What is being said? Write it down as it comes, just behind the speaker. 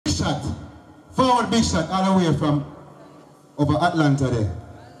Shat. Forward Big Shat all the way from over Atlanta there.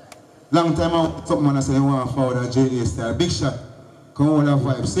 Long time I want something I say you want to forward a JaStyle. Big Shat. Come on that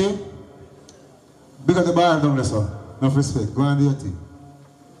vibe. See? Big up the bar down there, sir. Enough respect. Go and do your thing.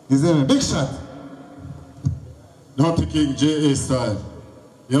 You see me? Big Shat. Not the King JaStyle.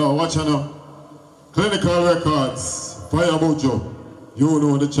 Yo, watch out now. Clinical Records. Fire Mojo. You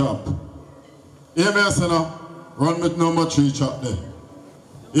know the chap. Hear me, son. Run with number 3 chap there.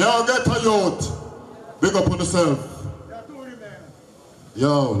 Yo, get a youth. Big up on yourself.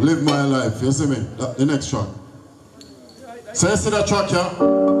 Yo, live my life. You see me? The next track. So you see that track, yeah?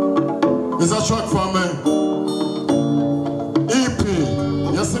 It's a track from me. EP.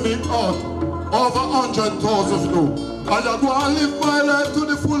 You see me? Out. Over 100,000 views. And I go and live my life to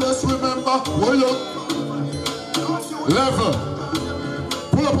the fullest. Remember, where you level.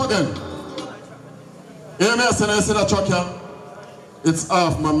 Pull up again. Hear me? You see that track, yeah? It's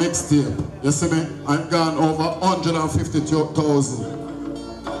half my mixtape. You see me? I've gone over 150,000.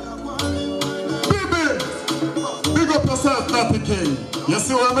 Big up yourself, Natty King. You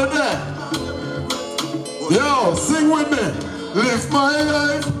see where I'm there? Yo, sing with me. Live my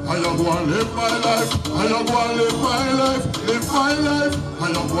life. I am going to live my life. I am going to live my life. Live my life. I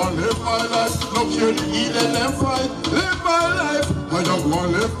am going to live my life. No care to eat and them fight. Live my life. I am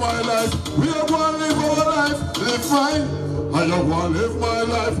going to live my life. We are going to live our life. Live mine. I am going to live my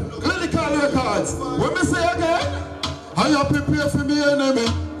life. Clinical Records. When me say again, I am prepared for me enemy.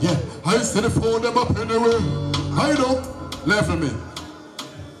 Yeah, I still phone them up anyway. I don't level me.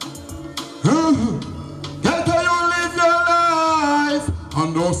 Get how you live your life.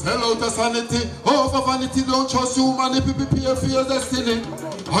 And don't sell out the sanity. Over vanity, don't trust humanity. Prepare for your destiny.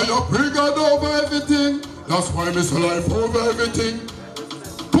 I am big God over everything. That's why Mr. Life over everything.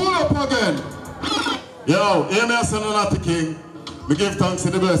 Pull up again. Yo, hear me as Natty King. We give thanks to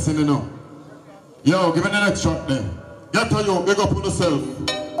the blessing, you know. Yo, give me the next track then. Get to you, big up on yourself.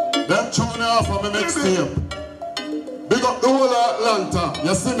 Them tune off on my mixtape. Big up the whole Atlanta.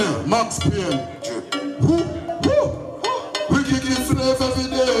 You see me? Max Payne. Woo, woo. We kick it slave every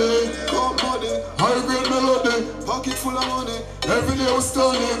day. Got money, high grade melody, pocket full of money. Every day we're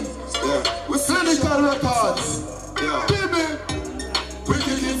stunning. Yeah. We Clinical Records. Yeah. Baby, we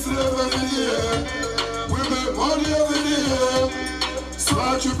kick it slave every day. We make money every day.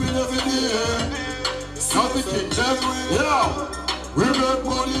 Smart tripping every day. Natty King, yeah. We make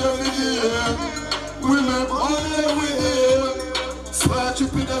money every day. We make money every day. Smart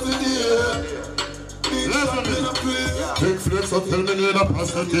tripping every day. Big flex, so tell me near the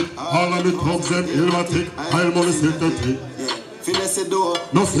prosthetic. All of me thugs them illmatic. I'll money synthetic.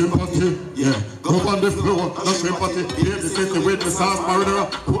 No sympathy, yeah. Go on the floor, no sympathy. Here the city with the sound murderer.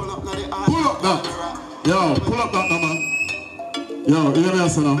 Pull up that. Yo, pull up that now, man. Yo, hear me I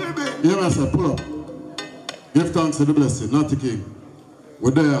say now. Hear me I say, pull up. Give thanks to the blessing, Natty King.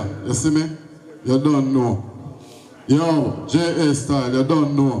 We're there, you see me? You don't know. Yo, JaStyle, you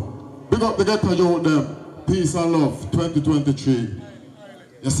don't know. Big up the ghetto youth them. Peace and love, 2023.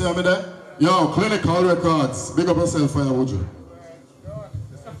 You see me there? Yo, Clinical Records. Big up yourself, fire, would you?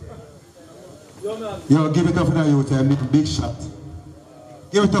 Yo, give it up for that youth, Big Shat.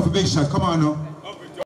 Give it up for Big Shat, come on now.